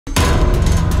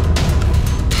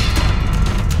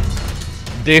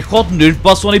দেশত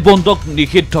নিৰ্বাচনী বন্ধক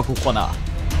নিষিদ্ধ ঘোষণা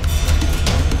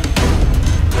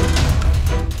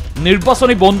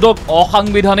নিৰ্বাচনী বন্ধক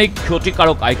অসাংবিধানিক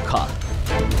ক্ষতিকাৰক আখ্যা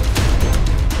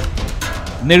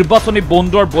নিৰ্বাচনী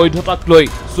বন্ধৰ বৈধতাক লৈ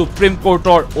সুপ্ৰিম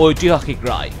কোৰ্টৰ ঐতিহাসিক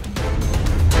ৰায়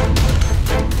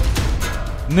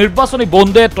নিৰ্বাচনী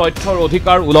বন্ধে তথ্যৰ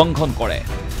অধিকাৰ উলংঘন কৰে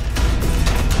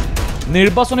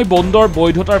নিৰ্বাচনী বন্ধৰ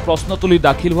বৈধতাৰ প্ৰশ্ন তুলি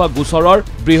দাখিল হোৱা গোচৰৰ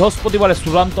বৃহস্পতিবাৰে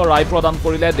চূড়ান্ত ৰায় প্ৰদান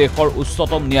কৰিলে দেশৰ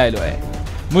উচ্চতম ন্যায়ালয়ে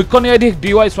মুখ্য ন্যায়াধীশ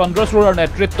DY চন্দ্ৰচূড়ৰ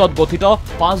নেতৃত্বত গঠিত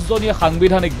 5জনীয়া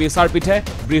সাংবিধানিক বিচাৰপীঠে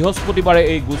বৃহস্পতিবাৰে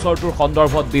এই গোচৰটোৰ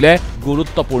সন্দৰ্ভত দিলে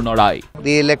গুৰুত্বপূৰ্ণ ৰায়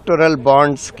The electoral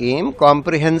bond scheme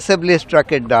comprehensively struck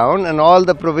it down, and all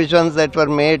the provisions that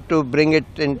were made to bring it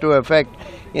into effect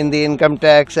in the Income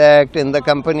Tax Act, in the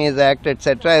Companies Act, etc.,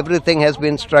 everything has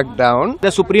been struck down.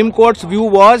 The Supreme Court's view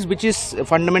was, which is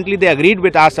fundamentally they agreed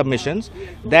with our submissions,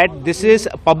 that this is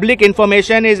public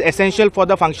information is essential for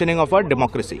the functioning of our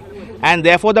democracy, and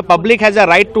therefore the public has a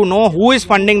right to know who is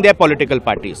funding their political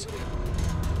parties.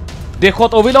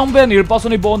 দেশত অবিলম্বে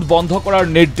নিৰ্বাচনী বন্ধ বন্ধ কৰাৰ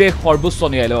নিৰ্দেশ সৰ্বোচ্চ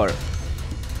ন্যায়ালয়ৰ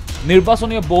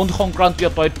নিৰ্বাচনী বন্ধ সংক্ৰান্তীয়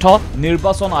তথ্য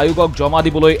নিৰ্বাচন আয়োগক জমা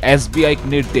দিবলৈ SBIক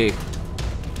নিৰ্দেশ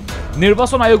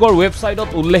নিৰ্বাচন আয়োগৰ ৱেবছাইটত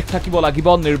উল্লেখ থাকিব লাগিব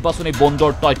নিৰ্বাচনী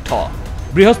বন্ধৰ তথ্য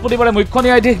বৃহস্পতিবাৰে মুখ্য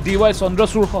ন্যায়াধীশ DY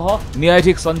চন্দ্ৰচূড় সহ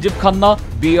ন্যায়াধীশ সঞ্জীৱ খান্না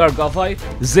BR গাভাই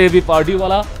JB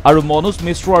পাৰ্ডিৱালা আৰু মনোজ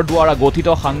মিশ্ৰৰ দ্বাৰা গঠিত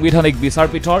সাংবিধানিক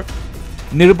বিচাৰপীঠৰ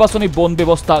নিৰ্বাচনী বন্ধ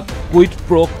ব্যৱস্থাক কুইট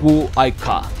প্ৰ কো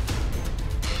আখ্যা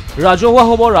ৰাজহুৱা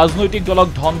হ'ব ৰাজনৈতিক দলক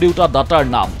ধন দিউতা দাতাৰ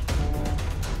নাম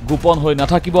গোপন হৈ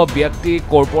নাথাকিব ব্যক্তি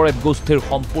কৰ্পোৰেট গোষ্ঠীৰ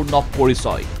সম্পূৰ্ণ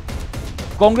পৰিচয়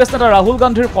কংগ্ৰেছ নেতা ৰাহুল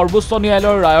গান্ধীৰ সৰ্বোচ্চ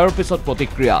ন্যায়ালয়ৰ ৰায়ৰ পিছত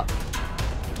প্ৰতিক্ৰিয়া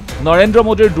নৰেন্দ্ৰ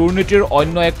মোদীৰ দুৰ্নীতিৰ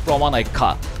অন্য এক প্ৰমাণ আখ্যা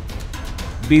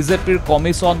বিজেপিৰ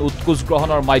কমিছন উৎকোচ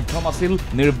গ্ৰহণৰ মাধ্যম আছিল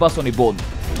নিৰ্বাচনী বন্ধ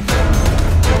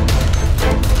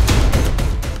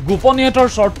গোপনীয়তাৰ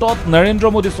চৰ্তত নৰেন্দ্ৰ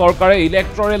মোদী চৰকাৰে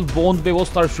ইলেক্টৰেল বন্ধ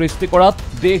ব্যৱস্থাৰ সৃষ্টি কৰাত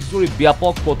দেশজুৰি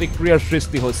ব্যাপক প্ৰতিক্ৰিয়াৰ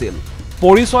সৃষ্টি হৈছিল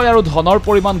পৰিচয় আৰু ধনৰ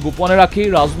পৰিমাণ গোপনে ৰাখি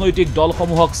ৰাজনৈতিক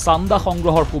দলসমূহক চান্দা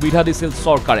সংগ্ৰহৰ সুবিধা দিছিল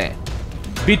চৰকাৰে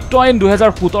বিত্ত আইন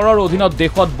 2017ৰ অধীনত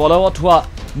দেশত বলবৎ হোৱা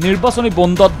নিৰ্বাচনী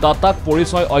বন্ধত দাতাক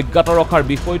পৰিচয় অজ্ঞাত ৰখাৰ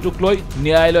বিষয়টোক লৈ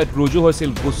ন্যায়ালয়ত ৰুজু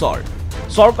হৈছিল গোচৰ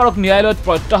চৰকাৰক ন্যায়ালয়ত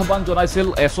প্ৰত্যাহ্বান জনাইছিল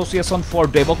এছ'চিয়েশ্যন ফৰ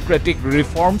ডেমক্ৰেটিক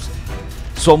ৰিফৰ্মছ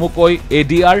চমুকৈ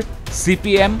ADR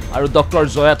CPM আৰু Dr.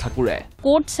 Zoya Thakure.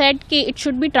 Court said that it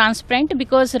should be transparent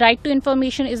because right to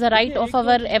information is a right of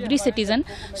our every citizen.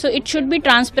 So it should be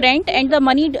transparent, and the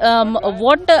money,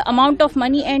 what amount of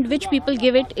money and which people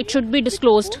give it, it should be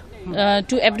disclosed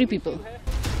to every people.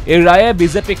 এই ৰায়ে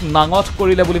বিজেপিক নাঙঠ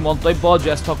কৰিলে বুলি মন্তব্য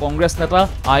জ্যেষ্ঠ কংগ্ৰেছ নেতা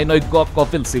আইনজ্ঞ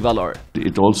Kapil সিবালৰ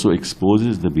It also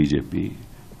exposes the BJP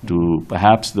to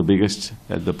perhaps the biggest,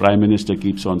 the Prime Minister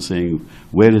keeps on saying,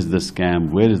 where is the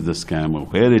scam, or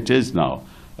where it is now,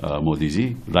 Modi ji,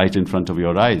 right in front of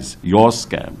your eyes, your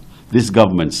scam, this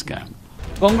government scam.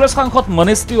 Congress সাংসদ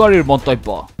Manish Tiwariৰ মন্তব্য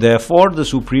Therefore, the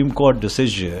Supreme Court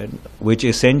decision, which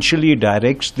essentially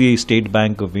directs the State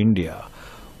Bank of India,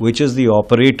 which is the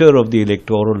operator of the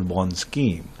electoral bond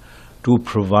scheme, to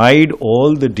provide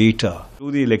all the data to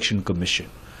the Election Commission,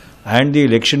 and the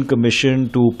Election Commission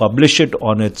to publish it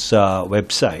on its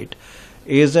website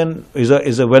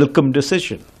is a welcome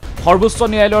decision. সৰ্বোচ্চ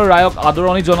ন্যায়ালয়ৰ ৰায়ক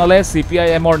আদৰণি জনালে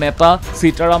CPIMৰ নেতা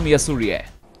Sitaram য়েচুৰীয়ে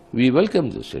We welcome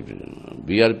this.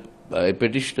 We are a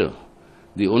petitioner,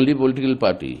 the only political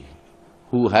party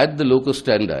who had the locus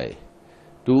standi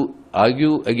to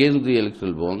argue against the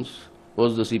electoral bonds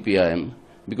was the CPIM,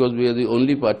 because we are the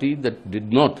only party that did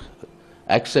not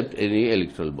accept any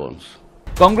electoral bonds.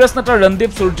 Congress নেতা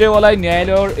ৰন্দীপ সূৰ্যেৱালাই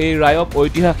ন্যায়ালয়ৰ এই ৰায়ক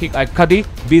ঐতিহাসিক আখ্যা দি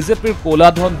বিজেপিৰ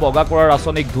কোলাধন বগা কৰাৰ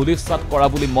আঁচনিক ধূলিসাৎ কৰা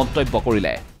বুলি মন্তব্য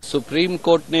কৰিলে सुप्रीम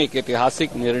कोर्ट ने एक ऐतिहासिक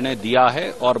निर्णय दिया है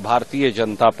और भारतीय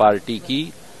जनता पार्टी की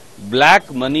ब्लैक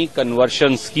मनी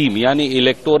कन्वर्शन स्कीम यानी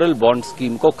इलेक्टोरल बॉन्ड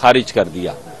स्कीम को खारिज कर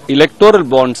दिया इलेक्टोरल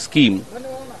बॉन्ड स्कीम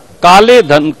काले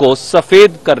धन को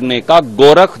सफेद करने का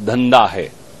गोरख धंधा है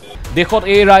দেশত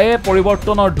এই ৰায়ে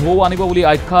পৰিৱৰ্তনৰ ঢৌ আনিব বুলি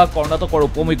আখ্যা কৰ্ণাটকৰ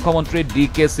উপমুখ্যমন্ত্ৰী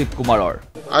DK শিৱকুমাৰৰ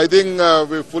I think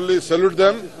we fully salute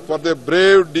them for their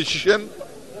brave decision.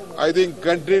 I think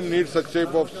country needs a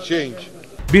shape of change.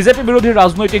 BJP বিৰোধী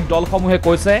ৰাজনৈতিক দলসমূহে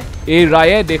কৈছে এই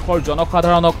ৰায়ে দেশৰ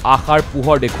জনসাধাৰণক আশাৰ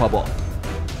পোহৰ দেখুৱাব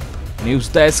নিউজ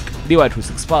ডেস্ক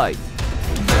DY365